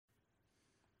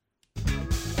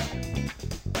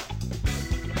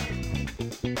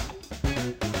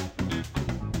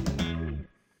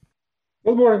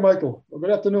Good morning, Michael. Or good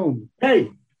afternoon.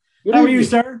 Hey, Good how are evening. you,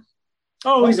 sir?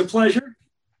 Always a pleasure.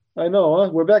 I know, huh?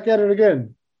 We're back at it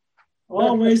again.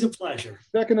 Always a pleasure.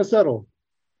 Back in the saddle.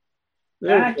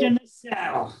 There we Back go. in the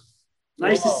saddle.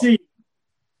 Nice to Wow. see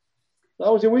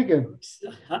How was your weekend?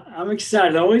 you. I'm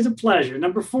excited. Always a pleasure.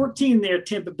 Number 14 there,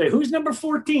 Tampa Bay. Who's number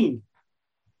 14?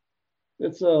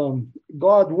 It's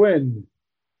Godwin.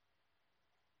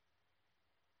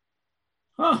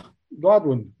 Huh.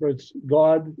 Godwin. But it's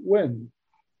Godwin.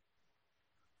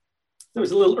 That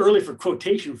was a little early for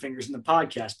quotation fingers in the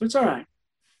podcast, but it's all right.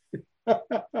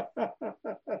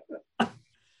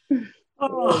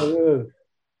 Oh,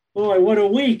 boy, what a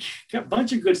week. Got a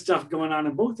bunch of good stuff going on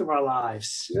in both of our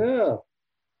lives. Yeah.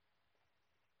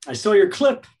 I saw your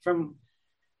clip from,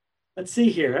 let's see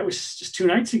here. That was just 2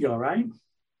 nights ago, right?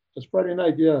 It's Friday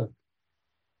night, yeah.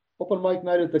 Open mic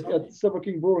night at Silver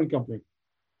King Brewing Company. A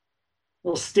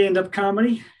little stand-up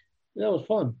comedy. Yeah, it was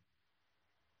fun.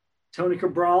 Tony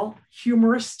Cabral,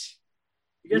 humorist.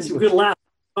 You got some good laughs.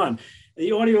 Fun.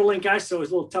 The audio link I saw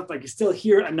was a little tough. I could still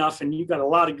hear enough, and you got a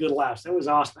lot of good laughs. That was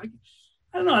awesome.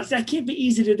 I don't know. That can't be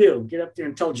easy to do. Get up there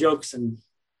and tell jokes. And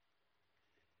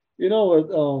You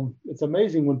know, it's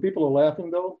amazing when people are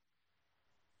laughing, though.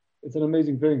 It's an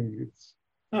amazing thing.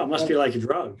 it must be like a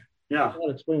drug. Yeah. I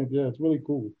can't explain it. Yeah, it's really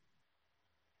cool. To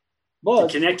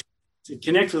But connect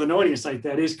with an audience like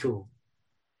that is cool.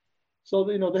 so,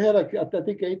 you know, they had like, I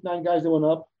think 8, 9 guys that went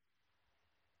up.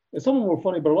 And some of them were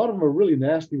funny, but a lot of them are really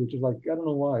nasty, which is like, I don't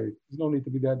know why. There's no need to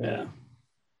be that nasty. Yeah.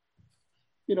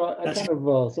 You know, I kind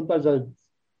of, sometimes I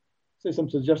say some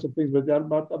suggestive things, but I'm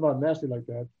not nasty like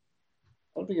that.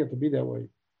 I don't think you have to be that way.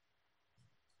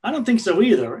 I don't think so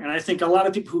either. And I think a lot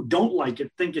of people who don't like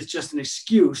it think it's just an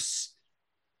excuse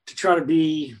to try to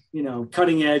be,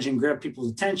 cutting edge and grab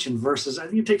people's attention versus I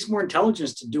think it takes more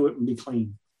intelligence to do it and be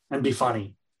clean and be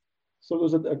funny. So there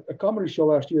was a comedy show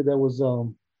last year that was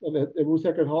at Ruth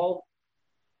Eckerd Hall.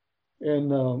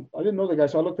 And I didn't know the guy,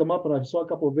 so I looked him up and I saw a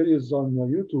couple of videos on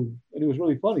YouTube, and he was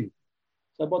really funny.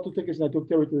 So I bought 2 tickets and I took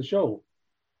Terry to the show.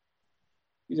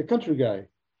 He's a country guy.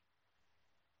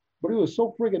 But he was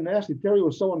so friggin' nasty. Terry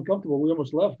was so uncomfortable, we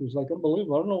almost left. It was like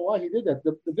unbelievable. I don't know why he did that.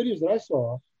 The videos that I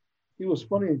saw, he was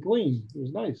funny and clean. It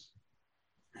was nice.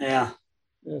 Yeah.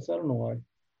 Yes, I don't know why.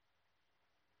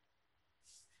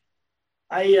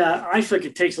 I feel like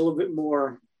it takes a little bit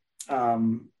more,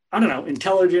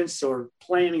 intelligence or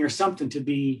planning or something to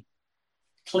be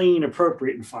clean,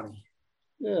 appropriate, and funny.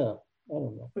 Yeah, I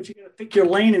don't know. But you got to pick your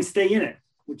lane and stay in it,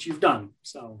 which you've done.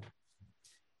 So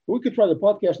We could try the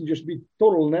podcast and just be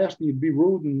total nasty and be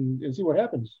rude and see what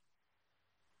happens.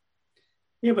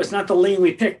 yeah, but it's not the lane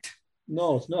we picked.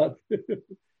 No, it's not.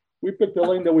 We picked the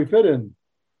lane that we fit in.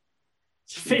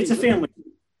 It's a family.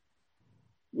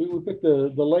 We picked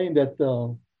the lane that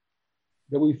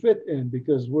we fit in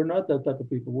because we're not that type of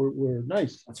people. We're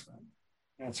nice. That's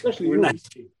right. Especially We're you. nice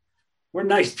people. We're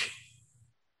nice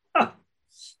people.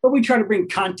 But we try to bring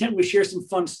content. We share some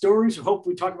fun stories. We hope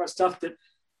we talk about stuff that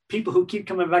people who keep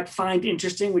coming back find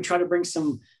interesting. We try to bring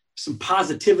some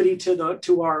positivity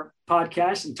to our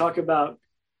podcast and talk about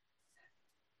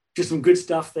just some good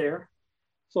stuff there.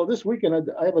 So this weekend,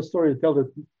 I have a story to tell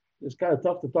that is kind of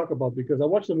tough to talk about because I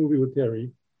watched a movie with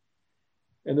Terry,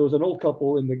 and there was an old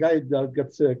couple, and the guy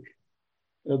got sick.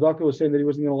 And the doctor was saying that he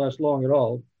wasn't going to last long at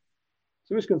all. So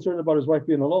he was concerned about his wife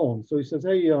being alone. So he says,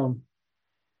 "Hey,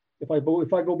 if I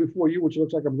go before you, which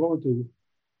looks like I'm going to,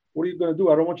 what are you going to do?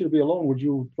 I don't want you to be alone. Would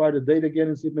you try to date again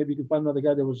and see if maybe you could find another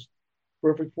guy that was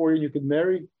perfect for you and you could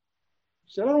marry?"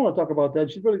 She said, "I don't want to talk about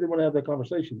that." She really didn't want to have that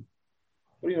conversation.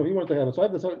 But, he wanted to have it.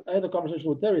 So I had a conversation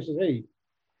with Terry. He says, "Hey,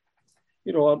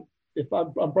 if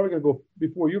I'm probably going to go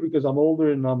before you because I'm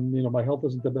older and my health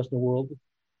isn't the best in the world.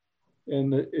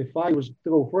 And if I was to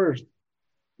go first,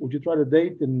 would you try to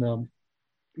date and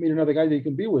meet another guy that you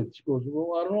can be with?" She goes,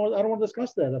 "Well, I don't know. I don't want to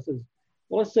discuss that." I says,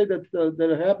 "Well, let's say that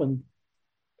it happened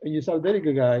and you started dating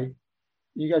a guy.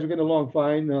 You guys are getting along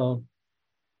fine.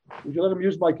 Would you let him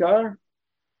use my car?"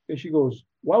 And she goes,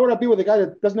 "Why would I be with a guy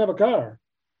that doesn't have a car?"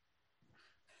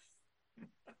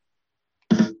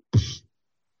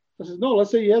 I says, "No, let's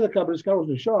say he had a car, but his car was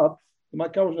in the shop, and my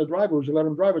car was in the driveway. Would you let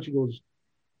him drive it?" She goes,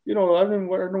 I don't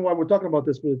know why we're talking about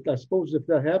this, but I suppose if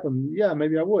that happened, yeah,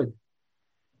 maybe I would."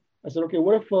 I said, "Okay,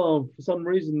 what if for some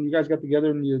reason you guys got together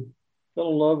and you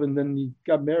fell in love and then you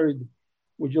got married?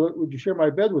 Would you share my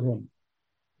bed with him?"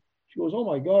 She goes, "Oh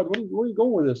my God, where are you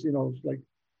going with this?" It's like,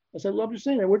 I said, "Well, I'm just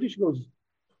saying, would you?" She goes,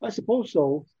 "I suppose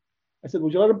so." I said,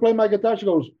 "Would you let him play my guitar?" She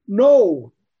goes,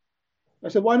 "No." I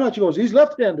said, "Why not?" She goes, "He's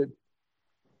left-handed."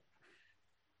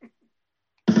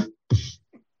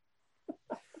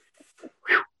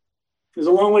 There's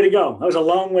a long way to go. That was a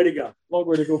long way to go. Long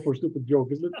way to go for a stupid joke,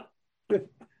 isn't it?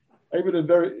 I even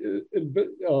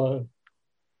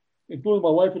included my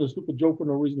wife in a stupid joke for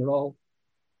no reason at all,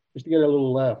 just to get a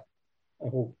little laugh, I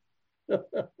hope.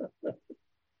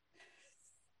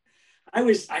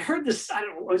 I heard this, I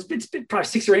don't know, it's been probably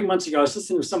 6 or 8 months ago. I was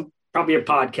listening to probably a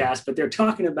podcast, but they're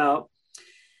talking about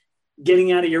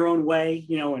getting out of your own way,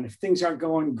 and if things aren't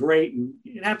going great, and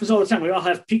it happens all the time. We all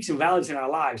have peaks and valleys in our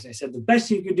lives. And I said, the best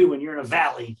thing you can do when you're in a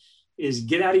valley is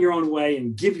get out of your own way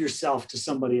and give yourself to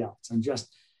somebody else and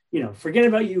just, forget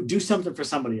about you, do something for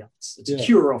somebody else. It's a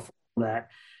cure for that.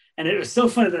 And it was so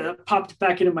funny that it popped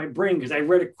back into my brain because I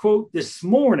read a quote this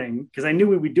morning because I knew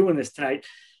we'd be doing this tonight.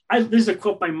 This is a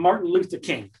quote by Martin Luther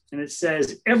King, and it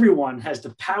says, everyone has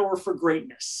the power for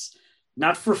greatness,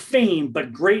 not for fame,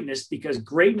 but greatness, because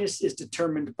greatness is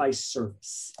determined by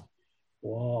service.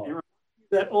 Wow. And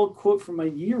that old quote from a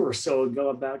year or so ago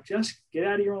about just get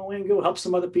out of your own way and go help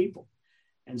some other people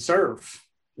and serve.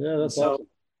 Yeah, that's awesome.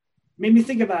 Made me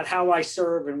think about how I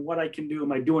serve and what I can do.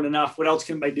 Am I doing enough? What else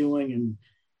can I be doing? And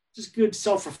just good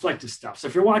self-reflective stuff. So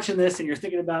if you're watching this and you're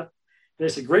thinking about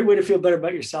this, a great way to feel better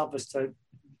about yourself is to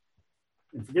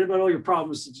forget about all your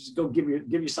problems and just go give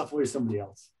yourself away to somebody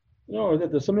else.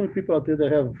 There's so many people out there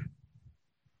that have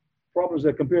problems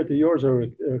that compared to yours are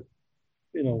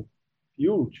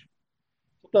huge.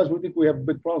 Sometimes we think we have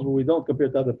big problems, but we don't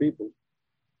compared to other people.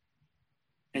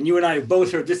 And you and I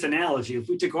both heard this analogy. If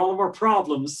we took all of our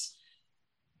problems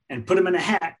and put them in a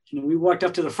hat, and we walked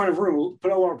up to the front of the room,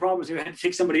 put all our problems, we had to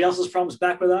take somebody else's problems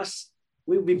back with us,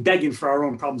 we would be begging for our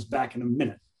own problems back in a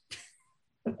minute.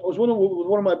 I was with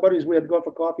one of my buddies. We had to go out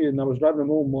for coffee, and I was driving him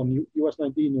home on US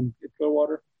 19 in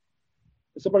Clearwater.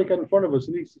 And somebody got in front of us,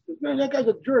 and he said, "Man, that guy's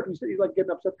a jerk." He's like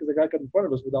getting upset because the guy got in front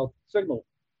of us without signal.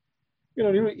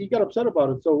 He got upset about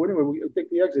it. So anyway, we take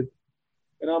the exit,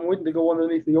 and I'm waiting to go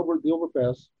underneath the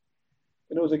overpass,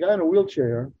 and there was a guy in a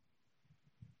wheelchair,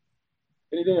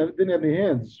 and he didn't have any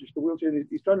hands, just a wheelchair. And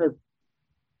he's trying to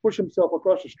push himself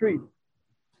across the street.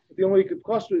 But the only way he could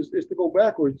cross is to go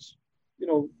backwards,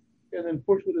 and then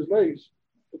push with his legs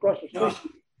across the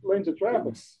street, lanes of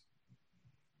traffic.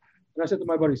 And I said to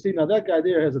my buddy, "See, now that guy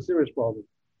there has a serious problem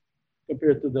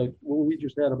compared to what we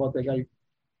just had about that guy,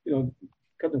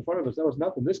 cut in front of us. That was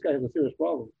nothing. This guy has a serious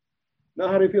problem. Now,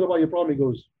 how do you feel about your problem?" He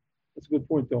goes, "That's a good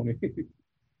point, Tony."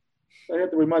 I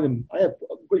have to remind him, I have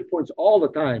great points all the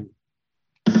time.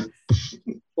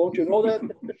 Don't you know that?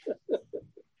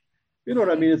 You know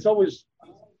what I mean? It's always,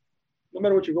 no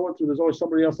matter what you're going through, there's always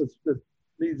somebody else that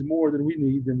needs more than we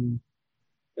need and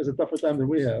has a tougher time than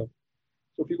we have.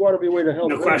 So if you go out of your way to help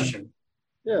them, question.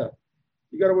 Yeah,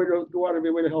 you got to go out of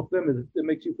your way to help them. It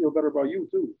makes you feel better about you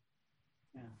too.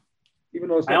 Yeah. Even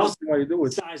though it's not why you do it.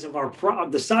 The size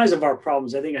of our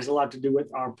problems, I think, has a lot to do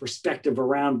with our perspective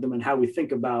around them and how we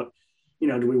think about,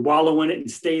 do we wallow in it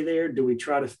and stay there? Do we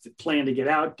try to plan to get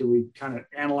out? Do we kind of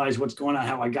analyze what's going on,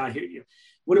 how I got here?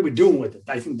 What are we doing with it?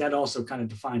 I think that also kind of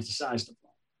defines the size of the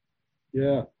problem.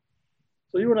 Yeah.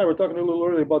 So you and I were talking a little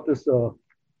earlier about this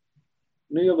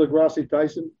Neil deGrasse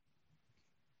Tyson.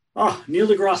 Neil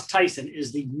deGrasse Tyson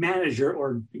is the manager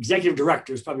or executive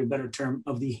director, is probably a better term,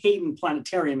 of the Hayden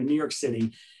Planetarium in New York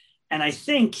City. And I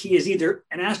think he is either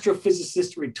an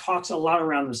astrophysicist or he talks a lot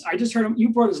around this. I just heard him, you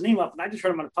brought his name up, and I just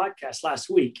heard him on a podcast last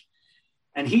week.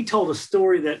 And he told a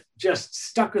story that just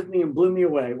stuck with me and blew me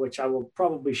away, which I will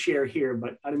probably share here,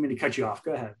 but I didn't mean to cut you off.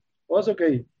 Go ahead. Well, that's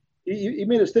okay. He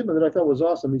made a statement that I thought was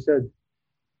awesome. He said,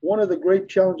 one of the great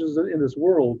challenges in this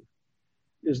world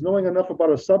is knowing enough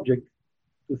about a subject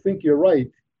to think you're right,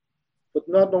 but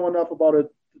not know enough about it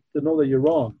to know that you're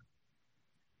wrong.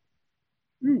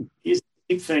 He's a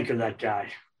big thinker, that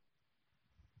guy.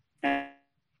 And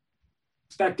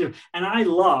perspective. And I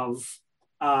love,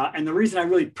 and the reason I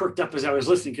really perked up as I was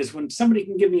listening, because when somebody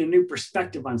can give me a new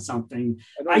perspective on something,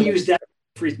 I use that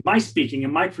for my speaking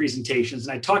and my presentations.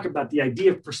 And I talk about the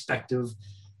idea of perspective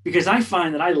because I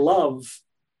find that I love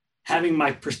having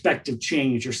my perspective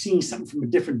change or seeing something from a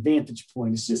different vantage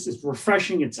point. It's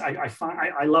refreshing.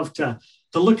 I love to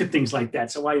look at things like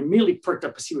that. So I immediately perked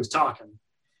up as he was talking.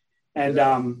 And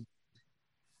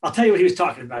I'll tell you what he was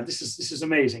talking about. This is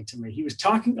amazing to me. He was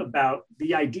talking about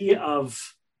the idea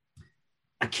of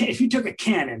if you took a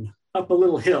cannon up a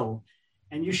little hill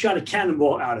and you shot a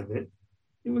cannonball out of it,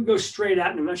 it would go straight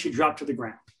out and eventually drop to the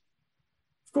ground.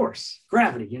 Of course,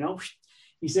 gravity,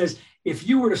 He says, if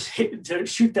you were to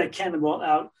shoot that cannonball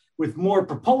out with more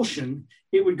propulsion,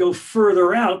 it would go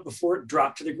further out before it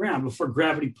dropped to the ground, before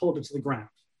gravity pulled it to the ground.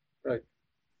 Right.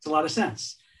 It's a lot of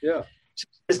sense. Yeah.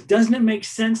 So doesn't it make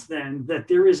sense then that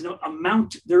there is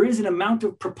an amount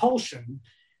of propulsion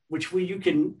which you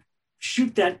can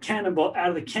shoot that cannonball out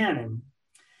of the cannon,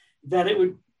 that it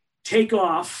would take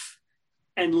off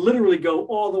and literally go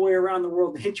all the way around the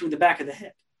world and hit you in the back of the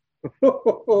head.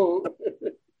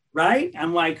 Right?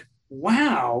 I'm like,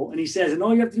 wow. And he says, and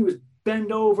all you have to do is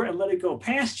bend over and let it go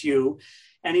past you.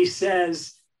 And he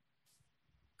says,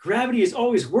 gravity is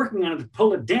always working on it to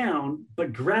pull it down,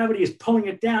 but gravity is pulling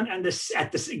it down and this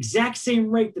at this exact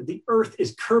same rate that the Earth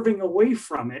is curving away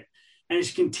from it, and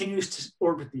it continues to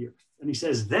orbit the Earth. And he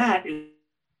says that is,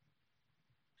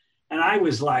 and I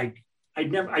was like,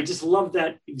 I just loved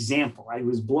that example. I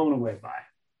was blown away by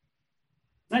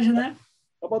it. Imagine that.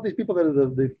 How about these people that are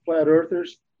the flat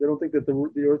earthers? They don't think that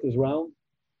the Earth is round.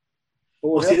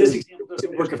 Well, see, this example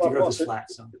doesn't work if the Earth is flat.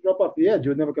 So drop off the edge, you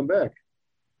would never come back.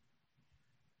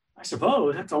 I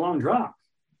suppose that's a long drop.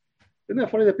 Isn't that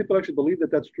funny that people actually believe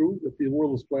that that's true, that the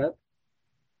world is flat?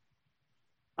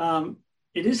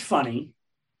 It is funny.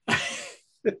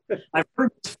 I've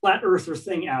heard this flat earther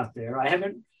thing out there. I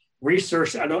haven't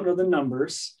researched. I don't know the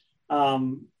numbers.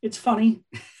 It's funny.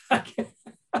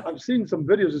 I've seen some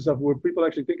videos and stuff where people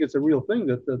actually think it's a real thing,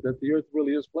 that the Earth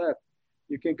really is flat.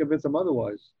 You can't convince them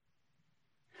otherwise.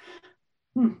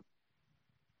 It's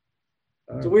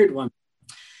a weird one.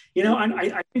 You know,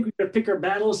 I think we've got to pick our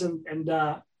battles, and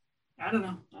I don't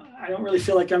know. I don't really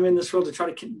feel like I'm in this world to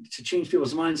try to change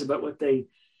people's minds about what they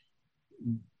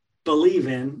believe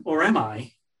in, or am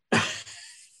I?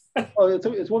 Oh,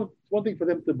 it's one thing for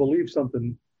them to believe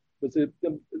something, but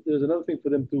there's another thing for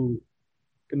them to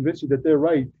convince you that they're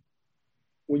right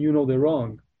when you know they're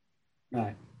wrong.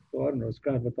 Right. So I don't know. It's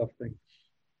kind of a tough thing.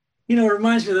 You know, it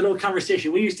reminds me of that old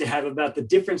conversation we used to have about the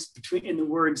difference between in the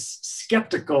words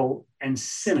skeptical and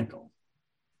cynical.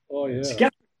 Oh yeah.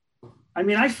 Skeptical. I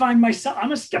mean, I find myself,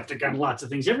 I'm a skeptic on lots of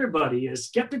things. Everybody is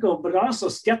skeptical, but also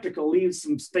skeptical leaves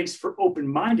some space for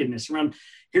open-mindedness around,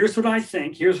 here's what I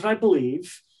think, here's what I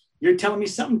believe. You're telling me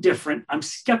something different. I'm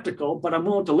skeptical, but I'm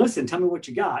willing to listen. Tell me what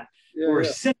you got. Yeah, or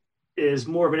cynical is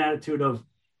more of an attitude of,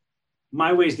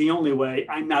 my way is the only way.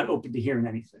 I'm not open to hearing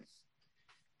anything.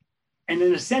 And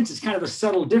in a sense, it's kind of a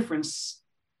subtle difference.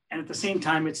 And at the same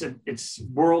time, it's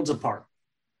worlds apart.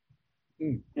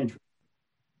 Interesting.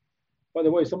 By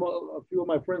the way, a few of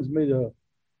my friends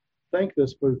thanked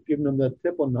us for giving them that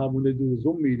tip on how when they do the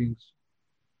Zoom meetings,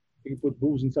 you can put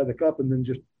booze inside the cup and then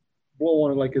just blow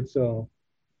on it like it's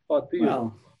hot tea.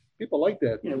 Well, people like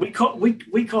that. You know, we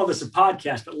call this a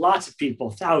podcast, but lots of people,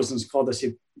 thousands, call this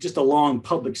just a long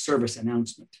public service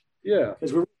announcement. Yeah,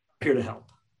 because we're here to help.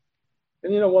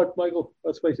 And you know what, Michael?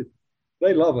 Let's face it,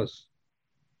 they love us.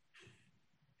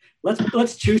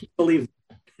 Let's choose to believe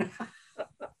that.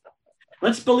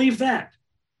 Let's believe that.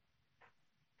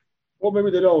 Well,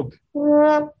 maybe they don't.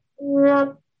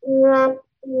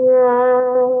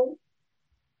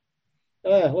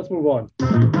 Let's move on.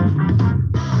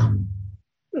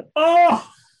 Oh!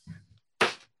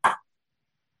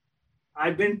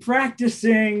 I've been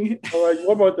practicing. All right,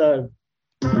 one more time.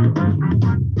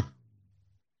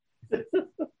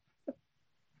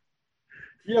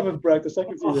 You haven't practiced, I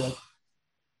can see that.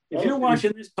 If you're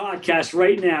watching this podcast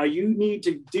right now, you need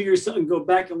to do yourself and go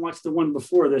back and watch the one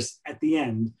before this at the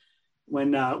end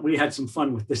when we had some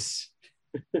fun with this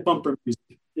bumper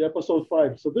music. Yeah, episode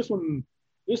 5. So this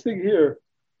thing here,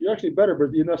 you're actually better,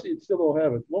 but you still don't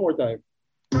have it. One more time.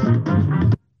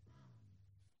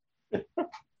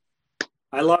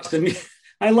 I lost the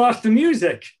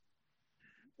music.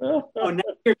 Oh, now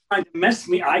you're trying to mess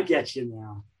me. I get you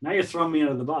now. Now you're throwing me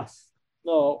under the bus.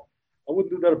 No, I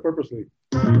wouldn't do that purposely.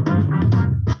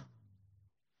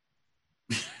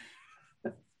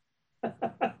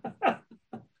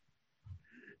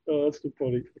 Oh, that's too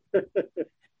funny.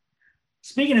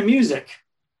 Speaking of music,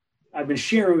 I've been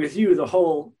sharing with you the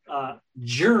whole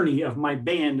journey of my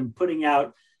band and putting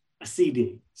out a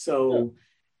CD. So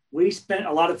we spent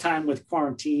a lot of time with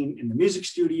Quarantine in the music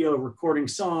studio, recording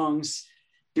songs,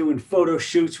 doing photo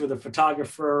shoots with a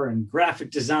photographer and graphic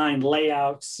design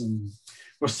layouts. And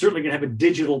we're certainly going to have a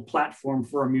digital platform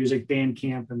for our music,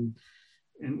 Bandcamp and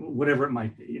whatever it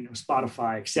might be,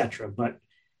 Spotify, etc. But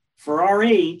for our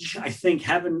age, I think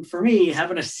having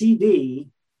a CD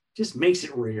just makes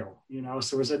it real,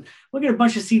 So we said, we'll get a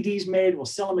bunch of CDs made. We'll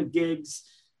sell them at gigs.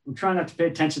 I'm trying not to pay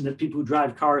attention to people who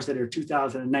drive cars that are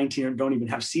 2019 or don't even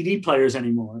have CD players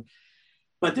anymore.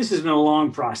 But this has been a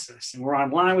long process. And we're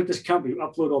online with this company. We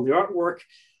upload all the artwork.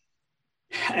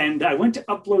 And I went to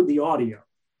upload the audio,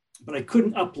 but I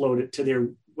couldn't upload it to their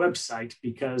website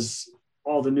because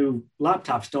all the new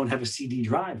laptops don't have a CD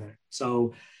drive in it.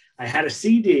 So I had a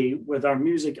CD with our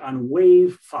music on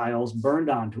WAV files burned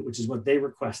onto it, which is what they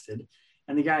requested.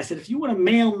 And the guy said, if you want to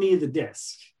mail me the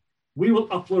disc, we will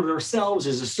upload it ourselves.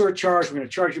 There's a surcharge. We're going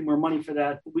to charge you more money for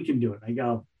that, but we can do it. I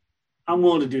go, I'm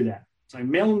willing to do that. So I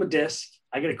mail them a disc.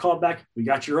 I get a call back. We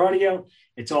got your audio.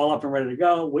 It's all up and ready to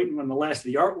go. Waiting on the last of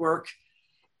the artwork.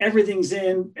 Everything's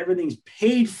in. Everything's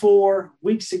paid for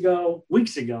weeks ago.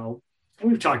 And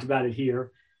we've talked about it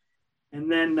here.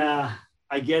 And then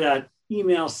I get an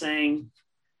email saying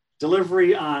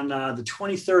delivery on the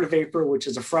 23rd of April, which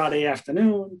is a Friday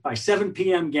afternoon by 7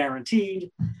 p.m.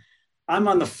 guaranteed. I'm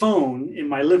on the phone in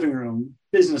my living room,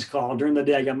 business call during the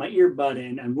day. I got my earbud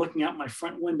in. I'm looking out my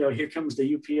front window. Here comes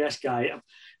the UPS guy up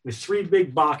with 3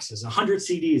 big boxes, 100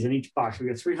 CDs in each box. We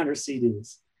got 300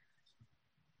 CDs.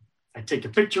 I take a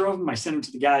picture of them. I send them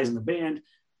to the guys in the band.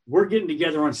 We're getting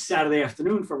together on Saturday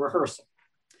afternoon for rehearsal,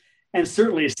 and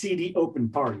certainly a CD open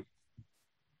party.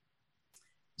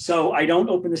 So I don't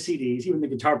open the CDs. Even the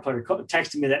guitar player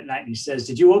texted me that night and he says,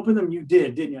 "Did you open them? You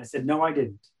did, didn't you?" I said, "No, I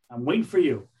didn't. I'm waiting for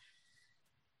you."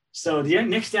 So the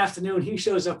next afternoon, he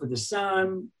shows up with his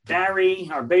son. Barry,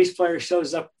 our bass player,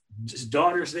 shows up. His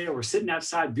daughter's there. We're sitting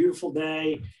outside, beautiful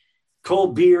day,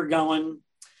 cold beer going.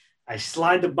 I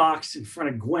slide the box in front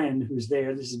of Gwen, who's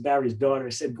there. This is Barry's daughter. I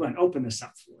said, "Gwen, open this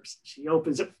up for us." She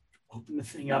open the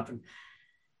thing up, and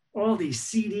all these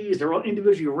CDs, they're all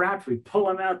individually wrapped. We pull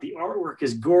them out. The artwork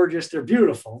is gorgeous. They're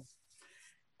beautiful.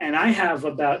 And I have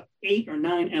about 8 or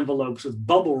 9 envelopes with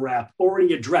bubble wrap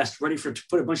already addressed, ready to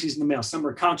put a bunch of these in the mail. Some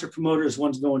are concert promoters,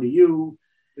 one's going to you.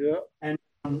 Yeah. And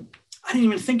I didn't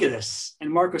even think of this.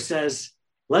 And Marco says,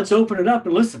 "Let's open it up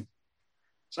and listen."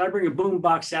 So I bring a boom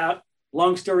box out.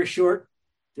 Long story short,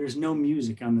 there's no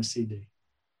music on the CD.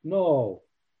 No.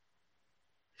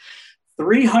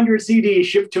 300 CDs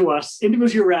shipped to us,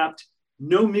 individually wrapped,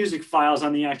 no music files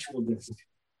on the actual disc.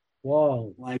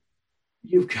 Wow. Like,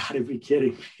 you've got to be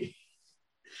kidding me.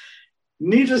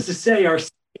 Needless to say, our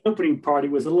opening party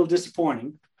was a little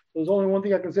disappointing. There's only one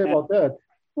thing I can say about that.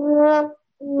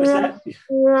 What's that?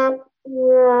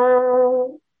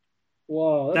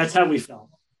 Wow. That's how we felt.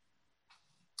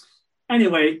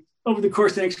 Anyway, over the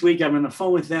course of the next week, I'm on the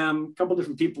phone with them, a couple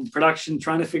different people in production,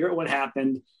 trying to figure out what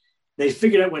happened. They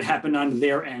figured out what happened on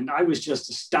their end. I was just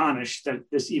astonished that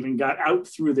this even got out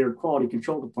through their quality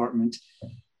control department.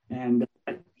 And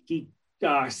he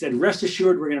said, "Rest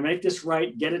assured, we're going to make this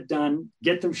right, get it done,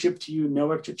 get them shipped to you,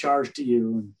 no extra charge to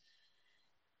you." And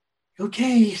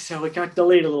okay, so it got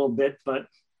delayed a little bit, but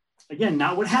again,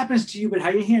 not what happens to you, but how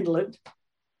you handle it.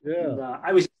 Yeah. And,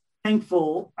 I was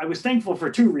thankful for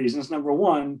 2 reasons. Number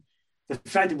one, the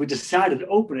fact that we decided to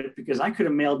open it, because I could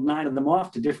have mailed 9 of them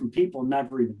off to different people and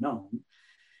never even known.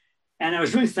 And I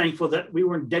was really thankful that we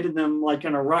weren't dead in them, like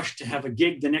in a rush to have a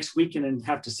gig the next weekend and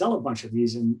have to sell a bunch of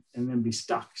these and then be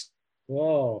stuck.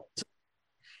 Wow. So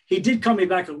he did call me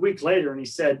back a week later and he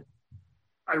said,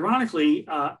 ironically,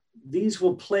 these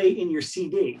will play in your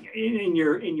CD, in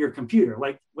your computer.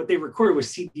 Like what they recorded was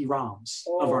CD-ROMs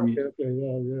of our music. Okay,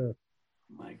 yeah.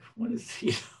 I'm like, what is,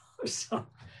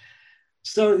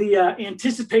 so the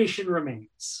anticipation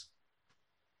remains.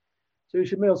 So you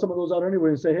should mail some of those out anyway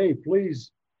and say, "Hey,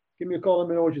 please give me a call. Let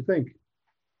me know what you think."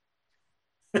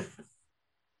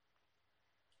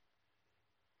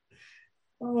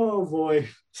 Oh boy.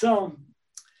 So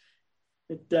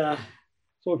it.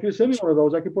 So if you send me one of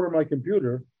those, I can put it on my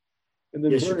computer and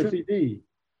then Yes, burn you a could. CD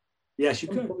Yes, you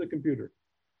could. from the computer.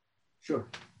 Sure.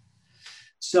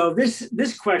 So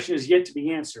this question is yet to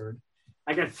be answered.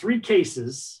 I got 3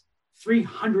 cases,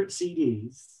 300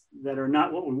 CDs that are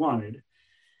not what we wanted.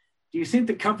 Do you think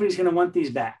the company's going to want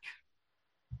these back?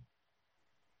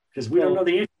 Because we don't know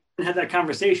the answer. We haven't had that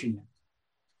conversation yet.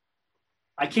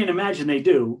 I can't imagine they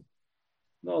do.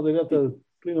 No, they'd have to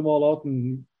clean them all out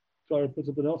and try to put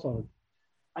something else on it.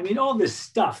 I mean, all this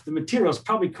stuff, the materials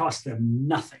probably cost them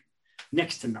nothing,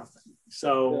 next to nothing.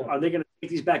 So Are they going to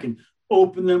take these back and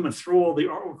open them and throw all the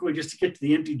artwork away just to get to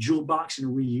the empty jewel box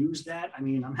and reuse that? I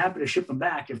mean, I'm happy to ship them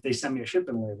back if they send me a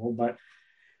shipping label, but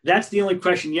that's the only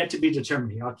question yet to be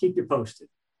determined. I'll keep you posted.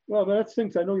 Well, that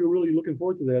stinks. I know you're really looking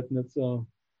forward to that, and that's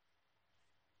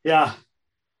Yeah.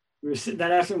 We were sitting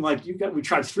that after, like, we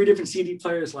tried 3 different CD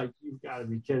players. Like, you've got to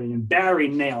be kidding. And Barry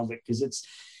nailed it because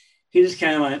he just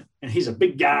kind of went, and he's a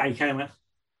big guy, he kind of went,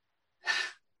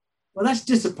 "Well, that's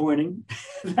disappointing."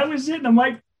 That was it. And I'm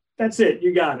like, "That's it.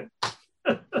 You got it."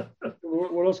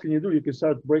 what else can you do? You can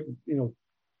start breaking,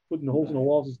 putting holes in the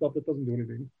walls and stuff. That doesn't do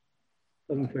anything.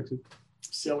 Doesn't fix it.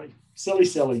 Silly.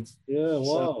 Yeah, wow.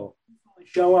 So,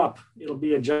 show up. It'll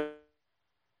be a joke.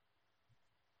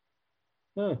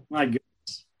 Huh. My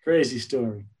goodness. Crazy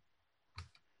story.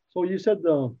 So you said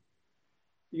you're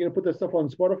going to put that stuff on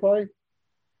Spotify?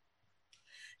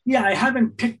 Yeah, I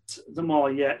haven't picked them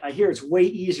all yet. I hear it's way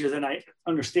easier than I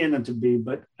understand them to be,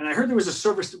 and I heard there was a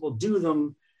service that will do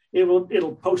them.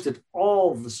 It'll post it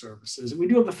all the services, and we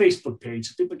do have a Facebook page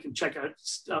so people can check out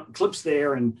clips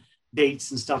there and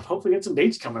dates and stuff. Hopefully, get some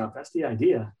dates coming up. That's the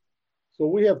idea. So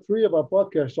we have 3 of our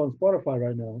podcasts on Spotify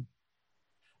right now.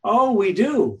 Oh, we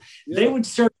do. Yeah. They would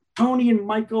search Tony and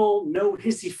Michael No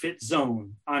Hissy Fit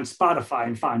Zone on Spotify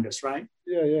and find us, right?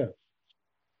 Yeah.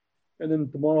 And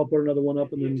then tomorrow I'll put another one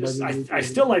up. And then I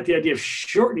still like the idea of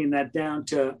shortening that down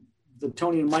to the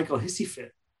Tony and Michael Hissy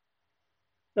Fit.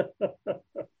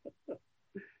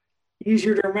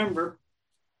 Easier to remember.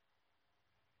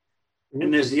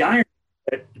 And there's the iron.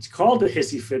 It's called a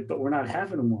Hissy Fit, but we're not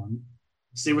having one.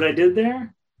 See what I did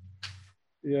there?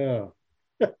 Yeah.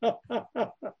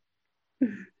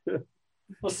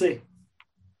 We'll see.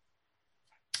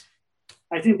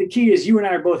 I think the key is you and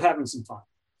I are both having some fun.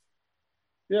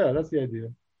 Yeah, that's the idea.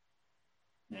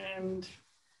 And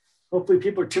hopefully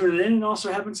people are tuning in and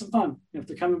also having some fun. If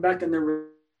they're coming back, then they're...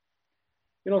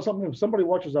 Something. If somebody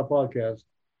watches our podcast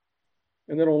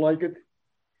and they don't like it,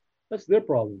 that's their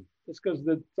problem. That's because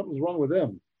something's wrong with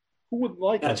them. Who wouldn't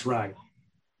like That's us? right.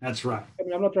 That's right. I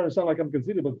mean, I'm not trying to sound like I'm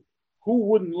conceited, but who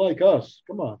wouldn't like us?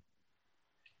 Come on.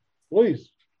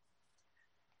 Please.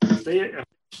 They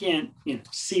can't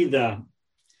see the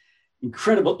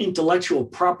incredible intellectual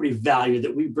property value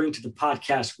that we bring to the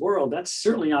podcast world. That's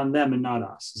certainly on them and not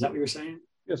us. Is that what you're saying?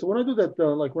 Yeah. So when I do that,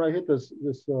 like when I hit this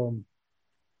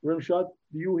rim shot,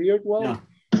 do you hear it well?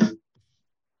 Yeah.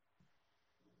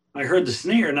 I heard the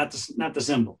snare, not the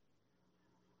cymbal.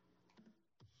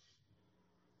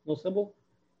 No cymbal?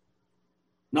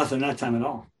 Nothing that time at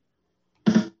all.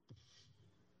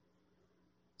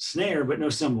 Snare, but no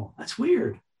cymbal. That's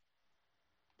weird.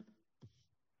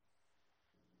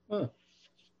 Huh.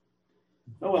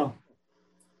 Oh, well.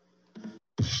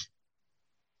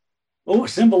 Oh,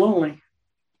 cymbal only.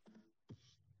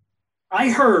 I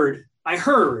heard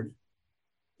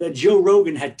that Joe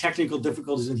Rogan had technical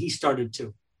difficulties and he started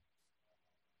too.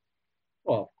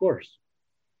 Well, of course.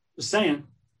 Just saying.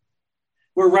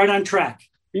 We're right on track.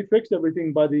 He fixed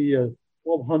everything by the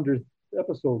 1200th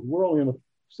episode. We're only on the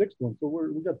 6th one, so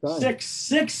we got time.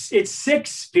 Six. It's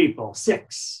 6 people.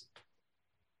 6.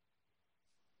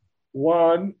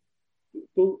 1,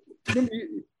 2.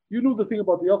 You knew the thing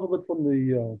about the alphabet from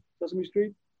the Sesame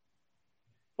Street?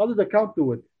 How did they count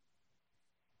to it?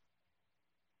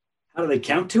 How do they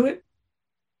count to it?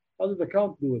 How did the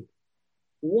count do it?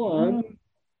 1,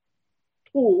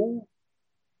 2,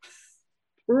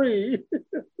 3,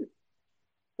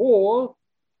 4.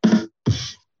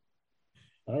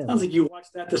 Sounds like you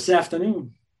watched that this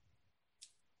afternoon.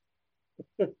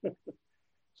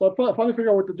 So I finally figured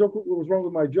out what was wrong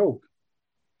with my joke.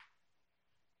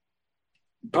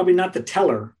 Probably not the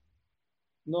teller.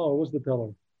 No, it was the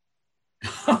teller.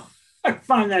 I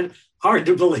find that hard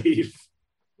to believe.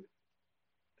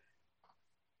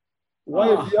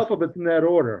 Why is the alphabet in that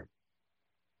order?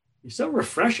 You're so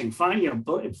refreshing. Finding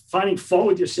fault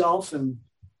with yourself, and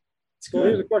it's good. So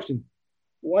here's the question: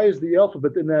 why is the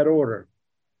alphabet in that order?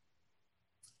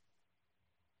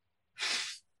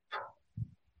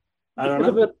 I don't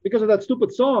know. Because of that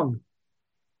stupid song.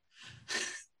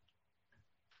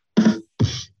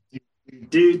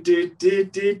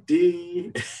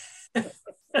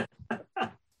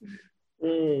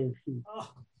 Oh.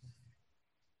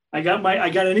 I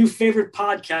got a new favorite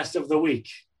podcast of the week.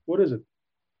 What is it?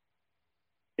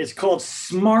 It's called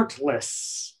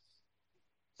Smartless.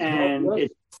 And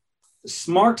it's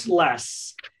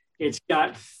Smartless. It's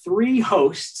got 3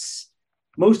 hosts,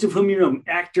 most of whom you know,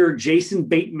 actor Jason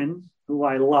Bateman, who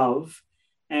I love,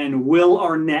 and Will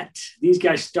Arnett. These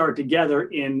guys starred together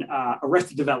in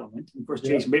Arrested Development. Of course,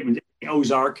 Jason Bateman in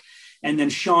Ozark. And then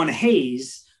Sean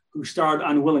Hayes, who starred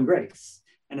on Will and Grace.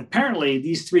 And apparently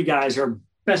these 3 guys are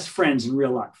best friends in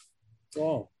real life.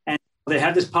 Oh. And they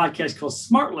have this podcast called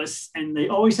Smartless, and they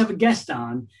always have a guest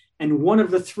on. And one of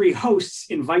the 3 hosts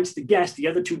invites the guest. The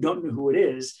other 2 don't know who it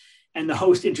is. And the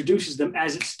host introduces them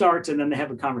as it starts, and then they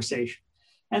have a conversation.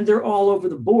 And they're all over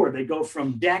the board. They go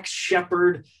from Dax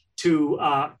Shepard to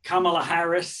Kamala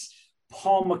Harris,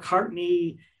 Paul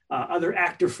McCartney, other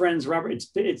actor friends, Robert.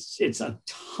 It's a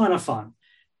ton of fun.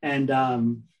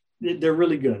 And they're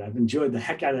really good. I've enjoyed the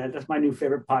heck out of that. That's my new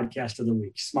favorite podcast of the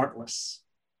week, Smartless.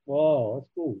 Wow, that's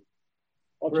cool.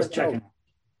 Worth checking out.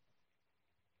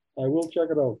 I will check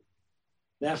it out.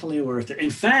 Definitely worth it. In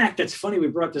fact, it's funny we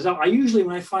brought this up. I usually,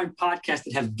 when I find podcasts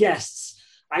that have guests,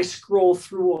 I scroll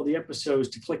through all the episodes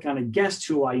to click on a guest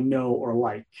who I know or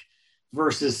like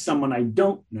versus someone I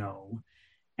don't know.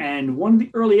 And one of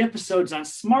the early episodes on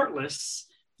Smartless,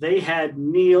 they had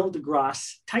Neil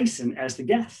deGrasse Tyson as the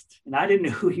guest. And I didn't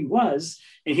know who he was.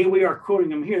 And here we are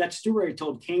quoting him here. That story I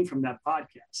told came from that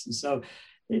podcast. And so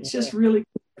it's just really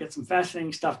got some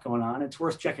fascinating stuff going on. It's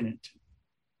worth checking into.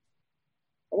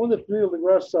 I wonder if Neil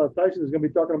deGrasse Tyson is going to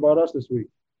be talking about us this week.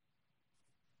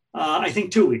 I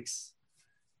think 2 weeks.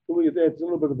 2 weeks, it's a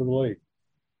little bit of a delay.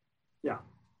 Yeah.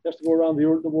 Has to go around the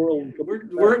world.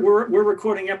 We're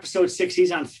recording episode 6.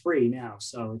 He's on 3 now,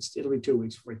 so it'll be 2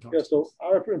 weeks before he talks. Yeah, so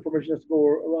our information has to go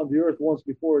around the earth once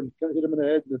before and hit him in the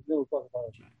head, and then he'll talk about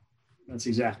it. That's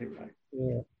exactly right.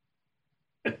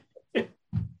 Yeah.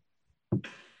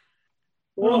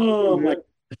 Oh my!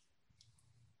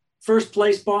 First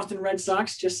place, Boston Red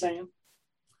Sox. Just saying.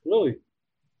 Really?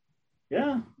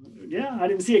 Yeah. I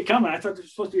didn't see it coming. I thought there was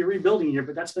supposed to be a rebuilding year,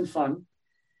 but that's been fun.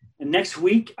 And next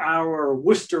week, our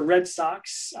Worcester Red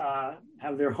Sox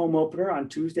have their home opener on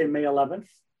Tuesday, May 11th.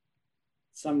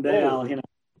 Someday I'll.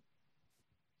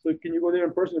 So can you go there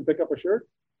in person and pick up a shirt?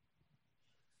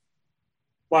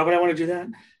 Why would I want to do that?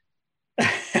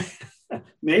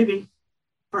 Maybe.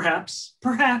 Perhaps.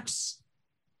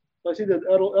 I see that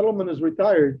Edelman is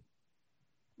retired,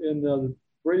 and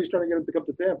Brady's trying to get him to come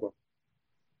to Tampa.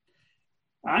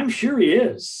 I'm sure he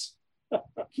is.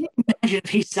 Can you imagine if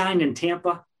he signed in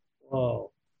Tampa?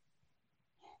 Oh,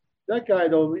 that guy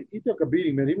though, he took a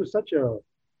beating, man. He was such a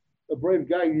brave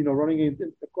guy, running in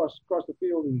across the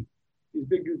field, and these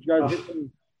big huge guys hit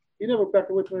him. He never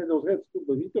backed away from any of those hits, too,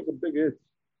 but he took some big hits.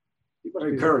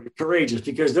 Very courageous,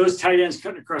 because those tight ends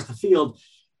cutting across the field,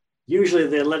 usually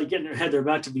they let it get in their head. They're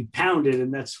about to be pounded,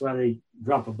 and that's why they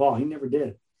drop a ball. He never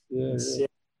did. Yeah.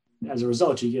 As a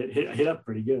result, you get hit up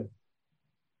pretty good.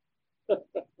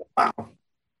 Wow.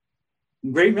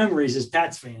 Great memories as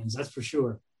Pats fans, that's for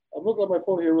sure. I'm looking at my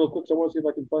phone here real quick, so I want to see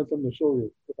if I can find something to show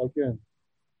you, if I can.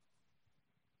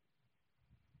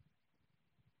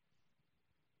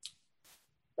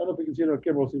 I don't know if you can see it on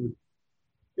camera. We'll see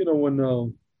it. When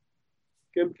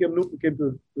Cam Newton came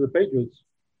to the Patriots,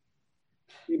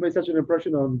 he made such an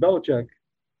impression on Belichick.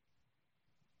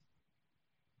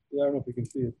 Yeah, I don't know if you can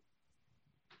see it.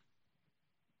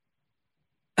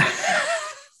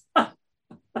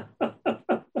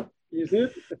 You see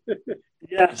it?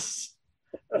 Yes.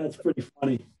 That's pretty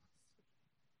funny.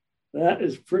 That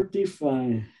is pretty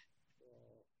funny.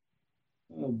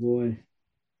 Oh, boy.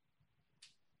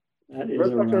 That is Red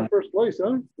Sox are in first place,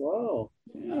 huh? Wow.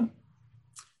 Yeah.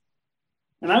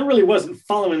 And I really wasn't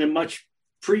following them much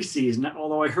preseason,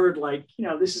 although I heard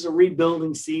this is a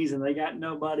rebuilding season. They got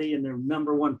nobody, and their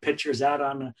number one pitcher's out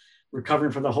on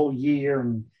recovering for the whole year.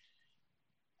 And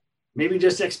maybe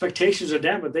just expectations are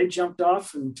down, but they jumped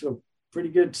off into a pretty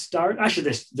good start.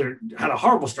 Actually, they had a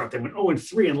horrible start. They went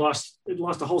 0-3 and lost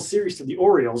the whole series to the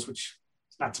Orioles, which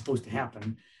is not supposed to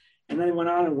happen. And then they went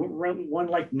on and won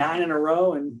like 9 in a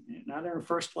row, and now they're in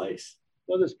first place.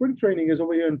 Well, the spring training is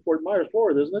over here in Fort Myers,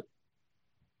 Florida, isn't it?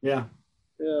 Yeah.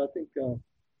 Yeah, I think.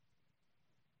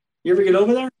 You ever get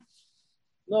over there?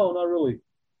 No, not really.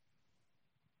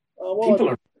 People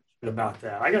are about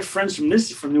that. I got friends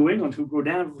from New England who go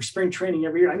down for spring training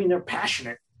every year. I mean, they're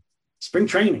passionate. Spring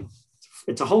training.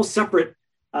 It's a whole separate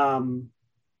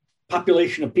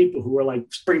population of people who are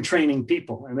like spring training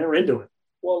people, and they're into it.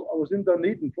 Well, I was in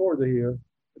Dunedin, Florida here,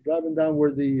 driving down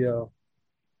where the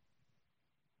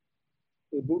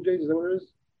Blue Jays, is that what it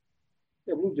is?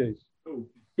 Yeah, Blue Jays. Oh,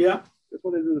 yeah. That's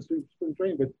what they do the spring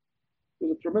training, but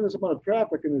there's a tremendous amount of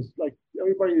traffic, and it's like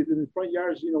everybody in the front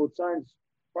yards, with signs,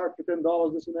 park for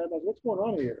 $10, this and that. And I was, what's going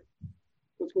on here?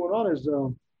 What's going on is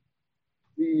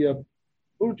the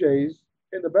Blue Jays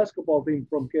and the basketball team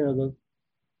from Canada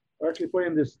are actually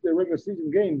playing their regular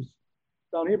season games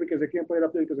down here because they can't play it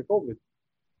up there because of COVID.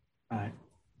 All right.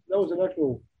 That was an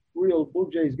actual real Blue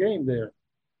Jays game there.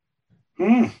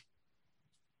 Hmm.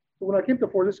 So when I came to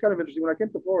Florida, this is kind of interesting. When I came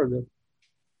to Florida,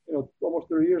 almost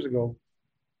 30 years ago,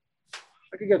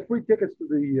 I could get free tickets to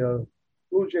the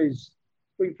Blue Jays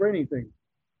spring training thing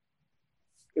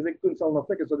because they couldn't sell enough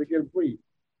tickets, so they get them free.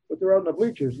 But they're out in the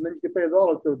bleachers, and then you can pay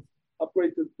 $1 to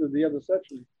upgrade to the other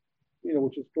section,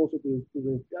 which is closer to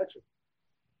the action.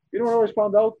 You know what I always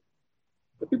found out?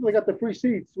 The people that got the free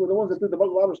seats were the ones that did the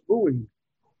loudest booing.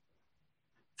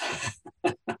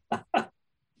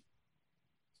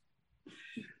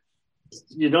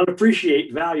 You don't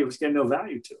appreciate value. It's got no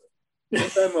value to it. One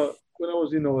time when I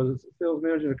was, as a sales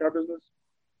manager in the car business,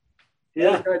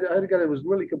 yeah, I had a guy that was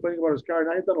really complaining about his car, and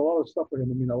I had done a lot of stuff for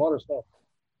him. I mean, a lot of stuff.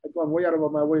 I'd gone way out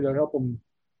of my way to help him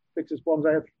fix his problems.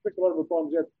 I had fixed a lot of the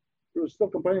problems yet. He was still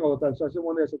complaining all the time. So I said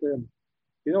one day, I said to him,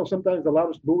 sometimes the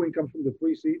loudest booing comes from the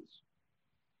free seats.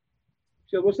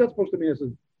 He said, what's that supposed to mean? I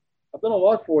said, I've done a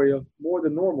lot for you, more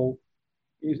than normal.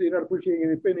 You say you're not appreciating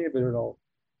any penny of it at all.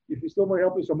 If you still want to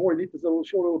help me some more, you need to show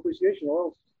a little appreciation, or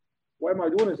else why am I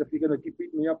doing this if you're going to keep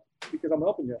beating me up because I'm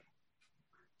helping you?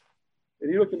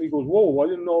 And he looked at me and goes, whoa, I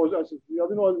didn't know. I said, I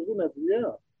didn't know I was doing that. I said,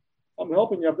 yeah, I'm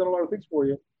helping you. I've done a lot of things for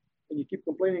you. And you keep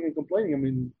complaining and complaining. I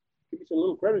mean, give me some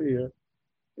little credit here,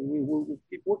 and we'll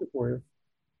keep working for you.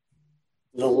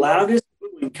 The loudest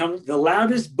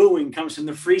booing comes from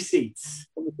the free seats.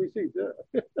 From the free seats, yeah.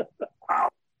 Wow.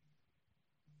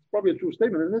 It's probably a true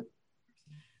statement, isn't it?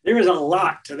 There is a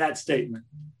lot to that statement.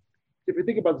 If you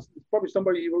think about it, it's probably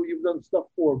somebody you've done stuff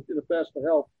for in the past to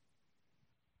help,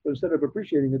 but instead of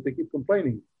appreciating it, they keep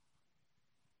complaining.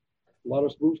 A lot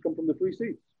of boos come from the free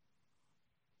seats.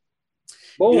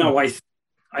 Boom. You know,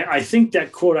 I think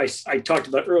that quote I talked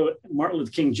about earlier, Martin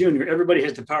Luther King Jr., everybody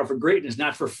has the power for greatness,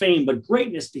 not for fame, but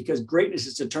greatness, because greatness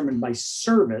is determined by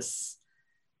service.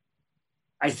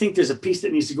 I think there's a piece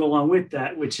that needs to go along with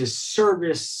that, which is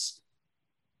service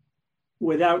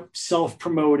without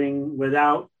self-promoting,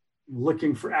 without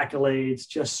looking for accolades,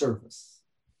 just service.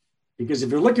 Because if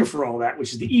you're looking for all that,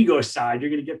 which is the ego side, you're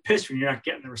going to get pissed when you're not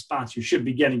getting the response you should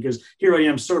be getting, because here I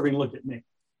am serving, look at me.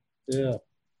 Yeah.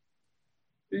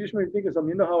 You just made me think of something.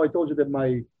 You know how I told you that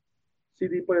my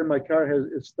CD player in my car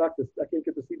is stuck? I can't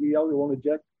get the CD out. It won't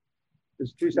eject.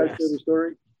 There's three sides to the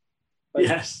story.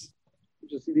 Yes.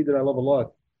 It's a CD that I love a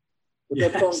lot. But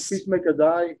that song, Peacemaker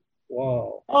Die,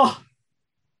 wow. Oh,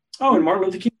 and Martin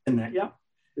Luther King in that, yeah.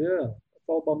 Yeah. It's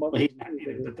all about Martin Luther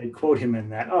King. But they quote him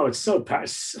in that. Oh, it's so that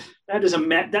is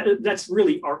that's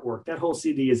really artwork. That whole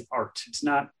CD is art. It's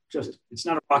not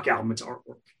a rock album, it's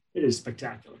artwork. It is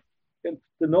spectacular. And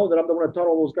to know that I'm the one that taught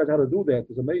all those guys how to do that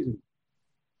is amazing.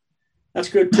 That's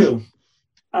good too.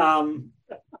 I would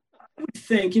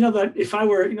think, that if I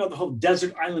were, the whole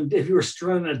desert island, if you were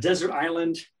stranded on a desert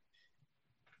island,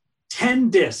 10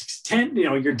 discs,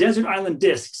 your desert island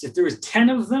discs, if there was 10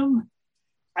 of them,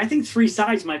 I think 3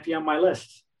 sides might be on my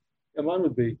list. And mine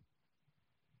would be.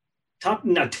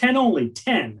 10 only,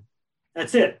 10.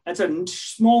 That's it. That's a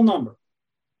small number.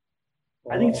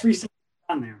 I think 3 sides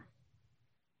on there.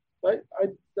 I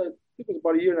think it was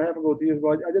about a year and a half ago, 2 years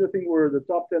ago. I did a thing where the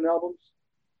top 10 albums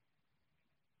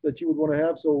that you would want to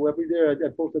have. So every day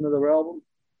I'd post another album.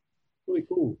 Really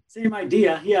cool. Same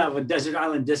idea. Yeah, of a desert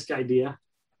island disc idea.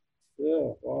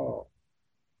 Yeah, wow.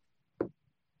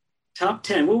 Top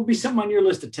 10. What would be something on your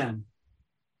list of 10?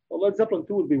 Well, Led Zeppelin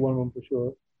 2 would be one of them for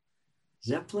sure.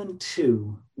 Zeppelin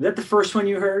 2. Is that the first one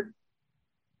you heard?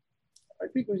 I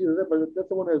think it was either that, but that's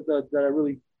the one that I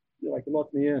really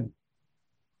locked me in.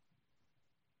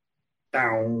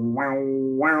 Talking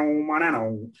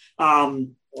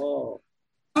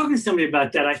to somebody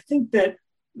about that, I think that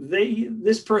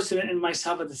this person and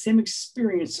myself had the same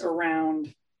experience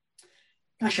around.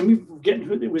 Gosh,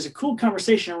 it was a cool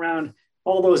conversation around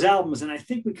all those albums, and I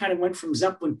think we kind of went from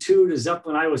Zeppelin 2 to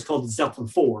Zeppelin. I always called it Zeppelin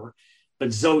 4, but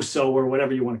Zoso or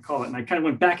whatever you want to call it, and I kind of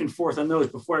went back and forth on those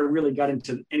before I really got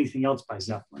into anything else by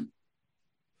Zeppelin.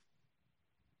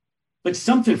 But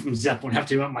something from Zeppelin have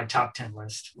to be on my top 10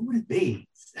 list. What would it be?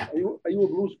 Are you a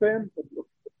blues fan?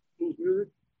 Blues music?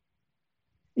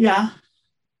 Yeah.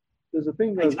 There's a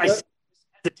thing I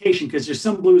hesitation because there's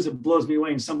some blues that blows me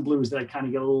away and some blues that I kind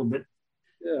of get a little bit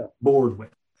bored with.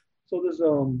 So there's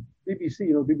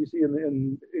BBC, BBC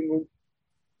in England,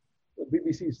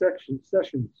 BBC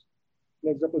sessions.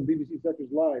 Led Zeppelin BBC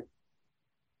sessions live.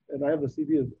 And I have the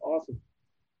CD. It's awesome.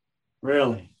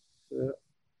 Really? Yeah.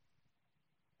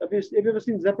 Have you ever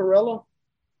seen Zepparella?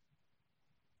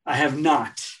 I have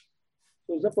not.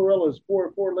 So Zepparella is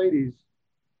four ladies.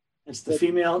 It's the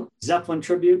female Zeppelin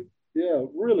tribute. Yeah,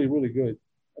 really, really good.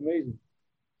 Amazing.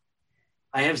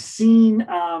 I have seen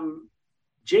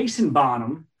Jason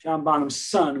Bonham, John Bonham's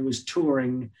son, who was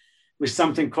touring with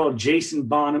something called Jason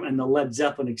Bonham and the Led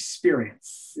Zeppelin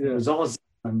Experience. Yeah. It was all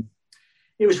Zeppelin.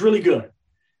 It was really good.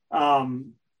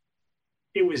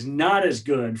 It was not as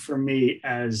good for me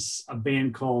as a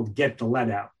band called Get the Lead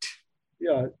Out.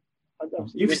 Yeah.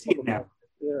 You've seen that.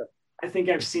 Yeah. I think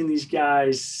I've seen these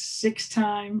guys 6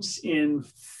 times in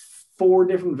 4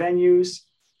 different venues.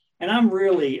 And I'm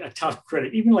really a tough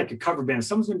critic, even like a cover band. If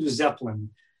someone's going to do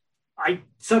Zeppelin,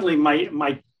 suddenly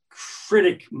my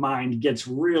critic mind gets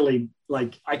really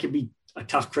like, I could be a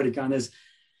tough critic on this.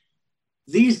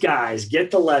 These guys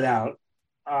Get the Lead Out.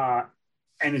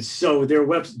 And it's so their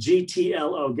website,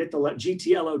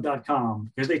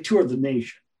 GTLO.com, because they tour the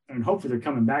nation. And hopefully they're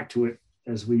coming back to it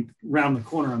as we round the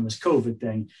corner on this COVID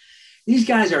thing. These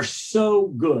guys are so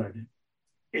good.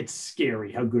 It's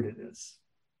scary how good it is.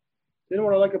 You know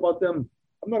what I like about them?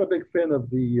 I'm not a big fan of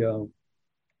the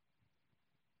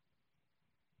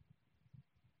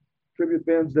tribute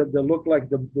bands that look like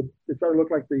they try to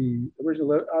look like the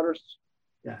original artists.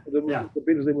 Yeah. The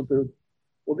Beatles, they went to.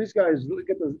 Well, these guys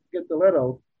get the lead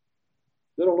out.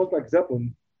 They don't look like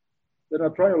Zeppelin. They're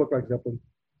not trying to look like Zeppelin.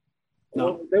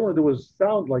 No. What they want to do is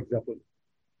sound like Zeppelin.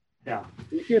 Yeah.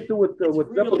 You can't do what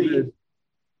really, Zeppelin did.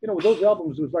 You know, with those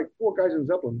albums, it was like 4 guys in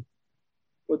Zeppelin.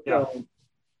 But yeah.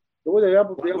 The way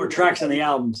the more tracks on the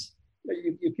albums.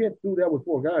 You can't do that with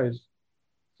 4 guys.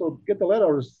 So Get the Lead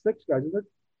Out is 6 guys, isn't it?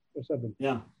 Or 7?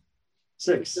 Yeah.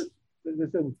 6. They said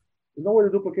there's no way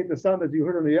to duplicate the sound that you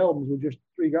heard on the albums with just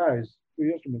 3 guys,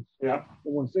 3 instruments, yeah,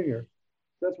 and 1 singer.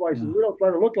 That's why I said we don't try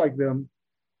to look like them.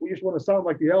 We just want to sound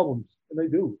like the albums, and they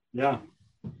do. Yeah.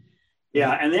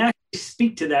 Yeah, and they actually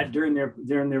speak to that during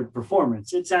their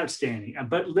performance. It's outstanding.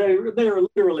 But they are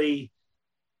literally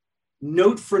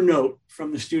note for note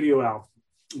from the studio album,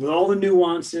 with all the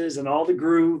nuances and all the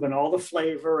groove and all the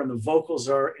flavor, and the vocals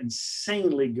are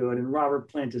insanely good. And Robert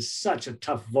Plant is such a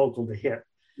tough vocal to hit.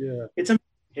 Yeah,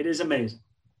 it is amazing.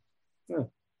 Yeah.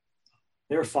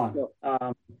 They're fun.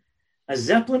 Yeah. A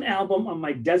Zeppelin album on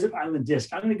my Desert Island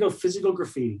disc. I'm going to go Physical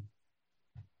Graffiti.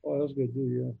 Oh, that's good too.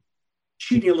 Yeah.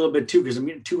 Cheating a little bit too, because I'm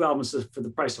getting 2 albums for the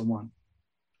price of 1.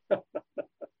 But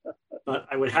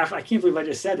I can't believe I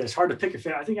just said this. Hard to pick a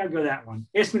favorite. I think I'd go that one.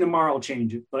 Ask me tomorrow, I'll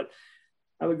change it. But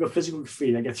I would go Physical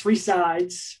Graffiti. I got 3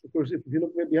 sides. Of course, if you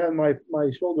look behind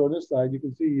my shoulder on this side, you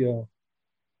can see the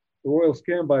Royal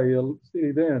Scam by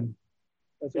Steely Dan.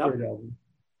 That's a great album.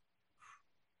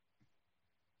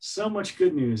 So much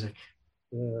good music.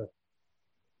 Yeah.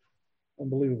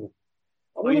 Unbelievable.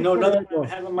 Well, you know, another one I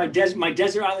have on my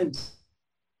Desert Island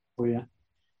for you.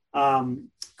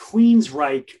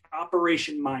 Queensryche,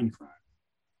 Operation Mindcrime.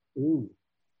 Ooh.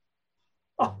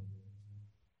 Oh.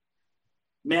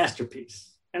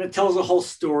 Masterpiece. And it tells a whole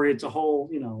story. It's a whole,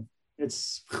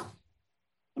 it's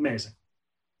amazing.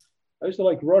 I used to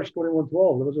like Rush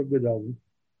 2112. That was a good album.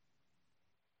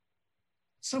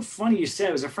 So funny you said.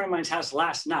 It was a friend of mine's house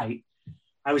last night.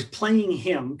 I was playing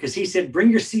him because he said,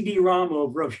 bring your CD-ROM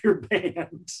over of your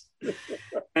band.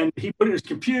 And he put it in his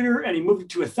computer and he moved it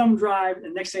to a thumb drive.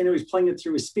 And next thing I know, he's playing it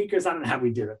through his speakers. I don't know how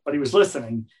we did it, but he was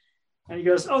listening. And he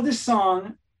goes, oh, this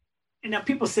song. And now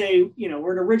people say,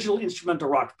 we're an original instrumental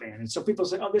rock band. And so people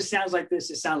say, oh, this sounds like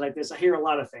this. It sounds like this. I hear a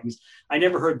lot of things. I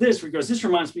never heard this. He goes, this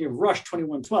reminds me of Rush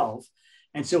 2112.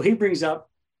 And so he brings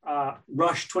up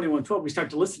Rush 2112. We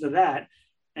start to listen to that.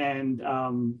 And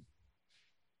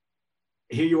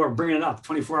here you are bringing it up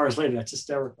 24 hours later. That's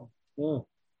hysterical. Yeah. Well,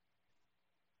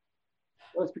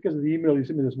 that's because of the email you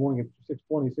sent me this morning at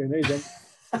 6:20 saying, hey,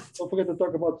 don't forget to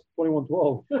talk about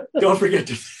 2112. Don't forget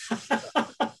to.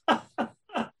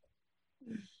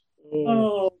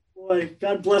 Oh, boy.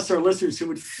 God bless our listeners who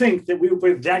would think that we would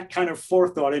put that kind of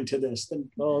forethought into this.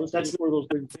 That's one of those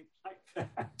things.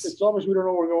 It's obvious we don't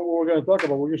know what we're going to talk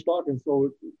about. We're just talking,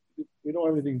 so we don't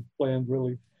have anything planned,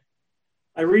 really.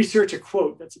 I research a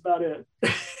quote. That's about it.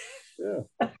 Yeah.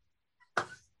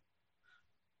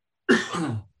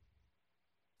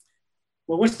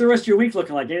 Well, what's the rest of your week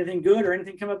looking like? Anything good or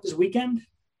anything come up this weekend?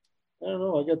 I don't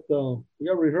know. We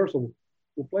got rehearsal.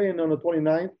 We're playing on the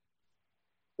 29th,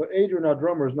 but Adrian, our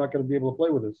drummer, is not going to be able to play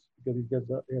with us because he gets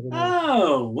that.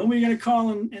 Oh, when were you going to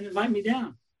call and invite me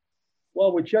down?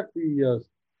 Well, we checked the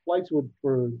flights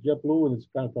for JetBlue, and it's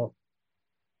kind of tough.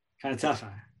 Kind of tough, huh?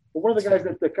 But one of the guys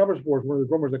that covers for us, one of the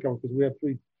drummers that covers, because we have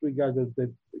three guys that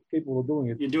are capable of doing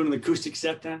it. You're doing an acoustic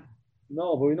set then?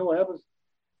 No, but you know what happens?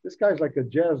 This guy's like a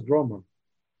jazz drummer,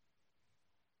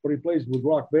 but he plays with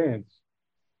rock bands.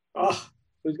 Oh,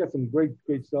 so he's got some great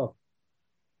stuff.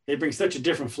 They bring such a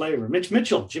different flavor. Mitch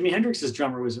Mitchell, Jimi Hendrix's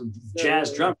drummer, was a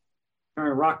jazz drummer, a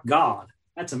rock god.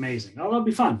 That's amazing. Oh, that'll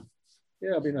be fun.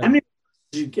 Yeah, it'll be nice.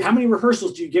 How many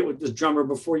rehearsals do you get with this drummer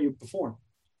before you perform?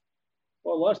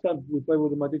 Well, last time we played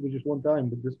with him, I think it was just one time,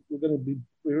 but we're going to be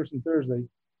rehearsing Thursday.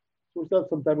 So we thought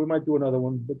sometime we might do another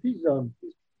one, but he knows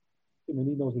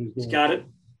what he's doing. He's got it.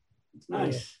 It's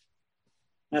nice.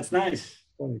 Yeah. That's nice.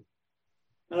 Funny.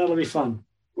 Well, that'll be fun.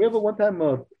 We have one time,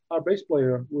 our bass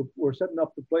player, we're setting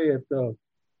up to play at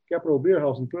Capitol Beer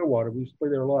House in Clearwater. We used to play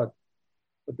there a lot,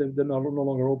 but they're no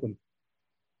longer open.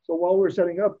 So while we were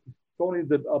setting up, Tony,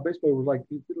 our bass player, was like,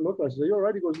 he didn't look like us. I said, you all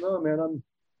right? He goes, no, man,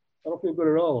 I don't feel good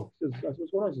at all. I said,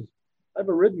 what's going on? He says, I have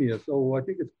arrhythmia, so I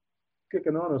think it's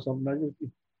kicking on or something. I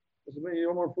said, man, you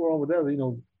don't want to fool around with that.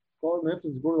 Call an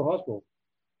ambulance and go to the hospital.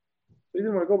 So he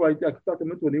didn't want to go, but I talked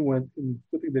him into it, and he went. And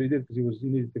good thing that he did, because he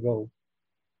needed to go.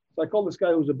 So I called this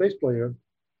guy who's a bass player.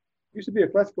 He used to be a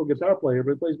classical guitar player,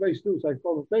 but he plays bass too. So I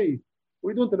called him, hey, what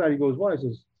are you doing tonight? He goes, why? I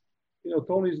says,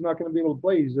 Tony's not going to be able to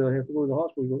play. He's have to go to the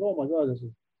hospital. He goes, oh my God. I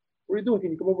said, what are you doing?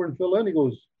 Can you come over and fill in? He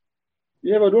goes,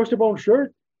 you have a Dorsey Bone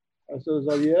shirt? I says,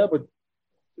 oh, yeah, but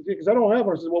because I don't have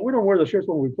one. I says, well, we don't wear the shirts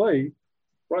when we play.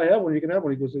 If I have one, you can have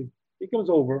one. He goes, he comes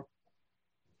over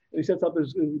and he sets up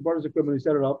he brought his equipment, he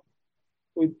set it up.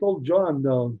 So he told John,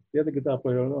 the other guitar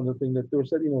player on the thing, that they were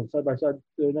sitting, side by side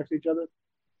next to each other. He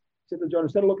said to John,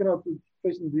 instead of looking out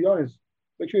facing the audience,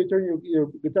 make sure you turn your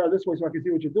guitar this way so I can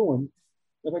see what you're doing.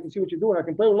 If I can see what you're doing, I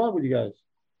can play along with you guys.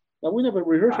 Now, we never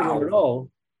rehearsed with him at all.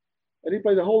 And he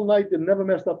played the whole night and never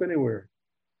messed up anywhere.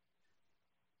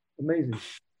 Amazing.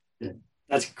 Yeah,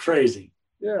 that's crazy.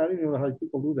 Yeah, I didn't even know how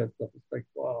people do that stuff. It's like,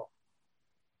 wow.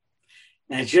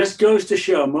 And it just goes to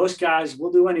show most guys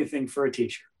will do anything for a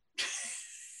t-shirt.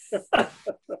 Yeah,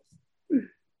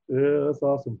 that's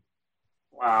awesome.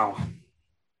 Wow.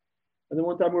 And then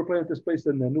one time we were playing at this place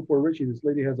in Newport Richie. This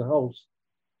lady has a house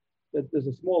that there's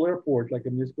a small airport, like a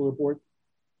municipal airport.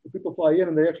 The people fly in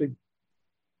and they actually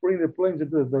bring their planes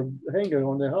into the hangar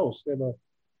on their house. They have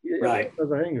right.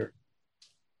 There's a hangar.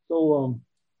 So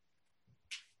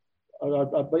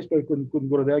I basically couldn't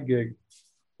go to that gig.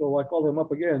 So I called him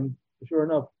up again. Sure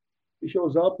enough, he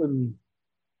shows up and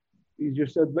he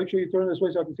just said, make sure you turn this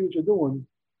way so I can see what you're doing.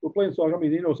 We're playing songs. I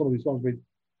mean, you know some of these songs, but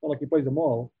not like he plays them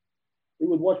all. He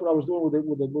would watch what I was doing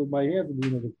with my hands and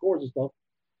the chords and stuff.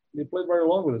 And he played right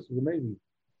along with us. It was amazing.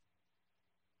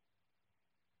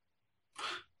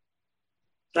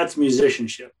 That's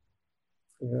musicianship.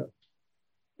 Yeah.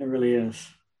 It really is.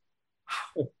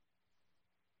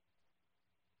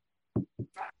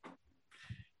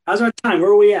 How's our time?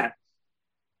 Where are we at?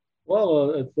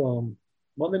 Well, it's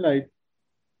Monday night,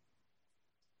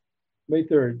 May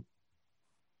 3rd.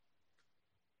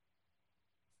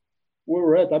 Where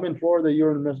we're at, I'm in Florida,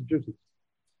 you're in Massachusetts.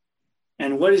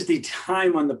 And what is the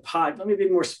time on the pod? Let me be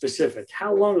more specific.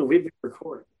 How long have we been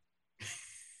recording? I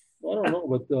don't know,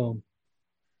 but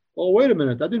oh, wait a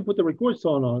minute. I didn't put the record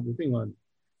song on, the thing on.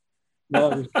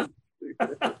 No,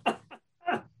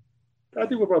 I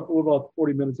think we're about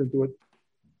 40 minutes into it.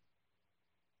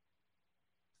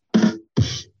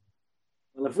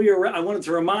 Well, I wanted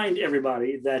to remind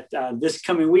everybody that this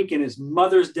coming weekend is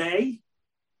Mother's Day.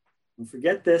 Don't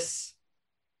forget this.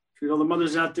 Treat all the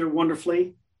mothers out there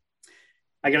wonderfully.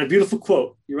 I got a beautiful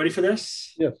quote. You ready for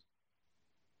this? Yes.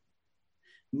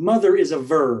 Mother is a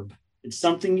verb. It's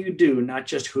something you do, not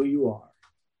just who you are.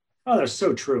 Oh, that's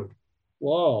so true.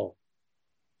 Wow.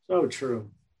 So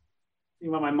true. Think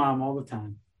about my mom all the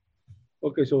time.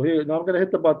 Okay, so here, now I'm going to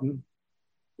hit the button. And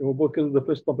we'll both give the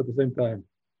fist bump at the same time.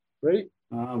 Ready?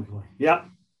 Oh, boy. Yep.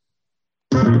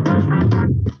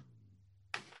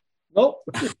 Nope.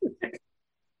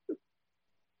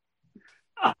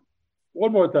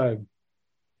 One more time.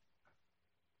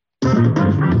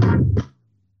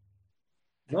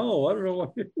 No, I don't know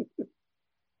what.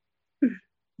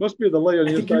 Must be a delay on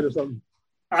your side or something.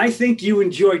 I think you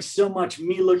enjoyed so much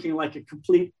me looking like a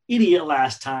complete idiot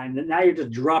last time that now you're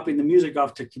just dropping the music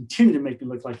off to continue to make me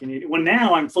look like an idiot. Well,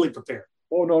 now I'm fully prepared.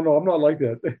 Oh, no, I'm not like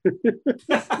that.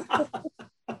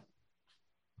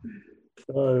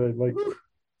 Like,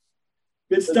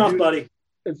 good stuff, buddy.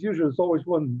 As usual, it's always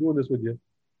fun doing this with you.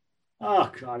 Oh,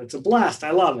 God, it's a blast.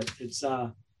 I love it. It's.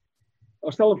 I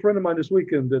was telling a friend of mine this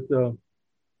weekend that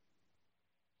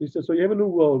he said, so you have a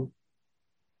new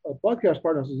a podcast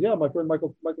partner? I says, yeah, my friend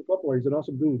Michael Kupler. He's an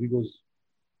awesome dude. He goes,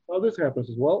 how this happens? I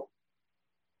says, well,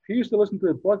 he used to listen to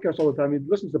the podcast all the time. He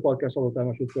listens to podcasts all the time,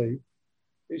 I should say.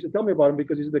 He used to tell me about him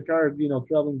because he's in the car,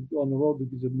 traveling on the road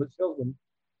because he's a salesman.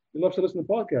 He loves to listen to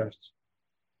podcasts.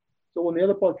 So when the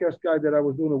other podcast guy that I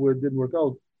was doing it with didn't work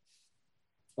out,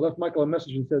 I left Michael a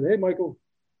message and said, hey, Michael,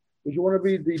 would you want to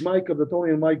be the Mike of the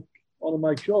Tony and Mike on the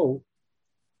Mike show?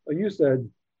 And you said,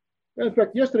 in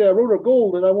fact, yesterday I wrote a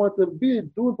goal that I wanted to be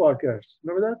doing podcasts.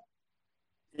 Remember that?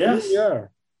 Yes. Yeah.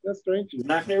 That's strange.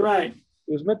 Exactly right.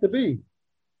 It was meant to be.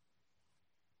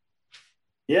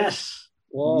 Yes.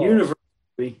 Wow. Universe.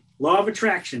 Law of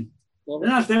attraction.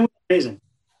 That was amazing.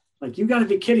 Like, you got to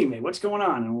be kidding me. What's going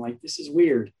on? And I'm like, this is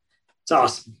weird. It's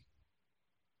awesome.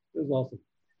 It was awesome.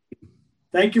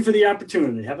 Thank you for the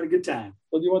opportunity. Having a good time.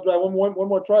 So do you want to try one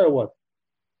more try or what?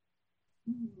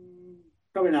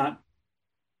 Probably not.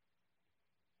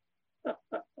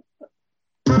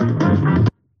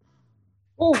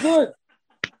 Oh, good.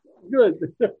 Good.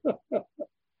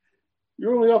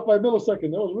 You're only off by a millisecond.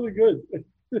 That was really good.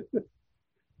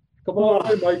 Come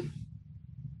on, Mike.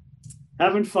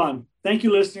 Having fun. Thank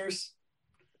you, listeners.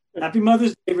 Happy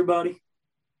Mother's Day, everybody.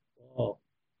 Oh.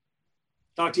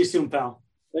 Talk to you soon, pal.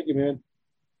 Thank you, man.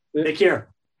 Take care.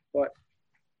 Bye.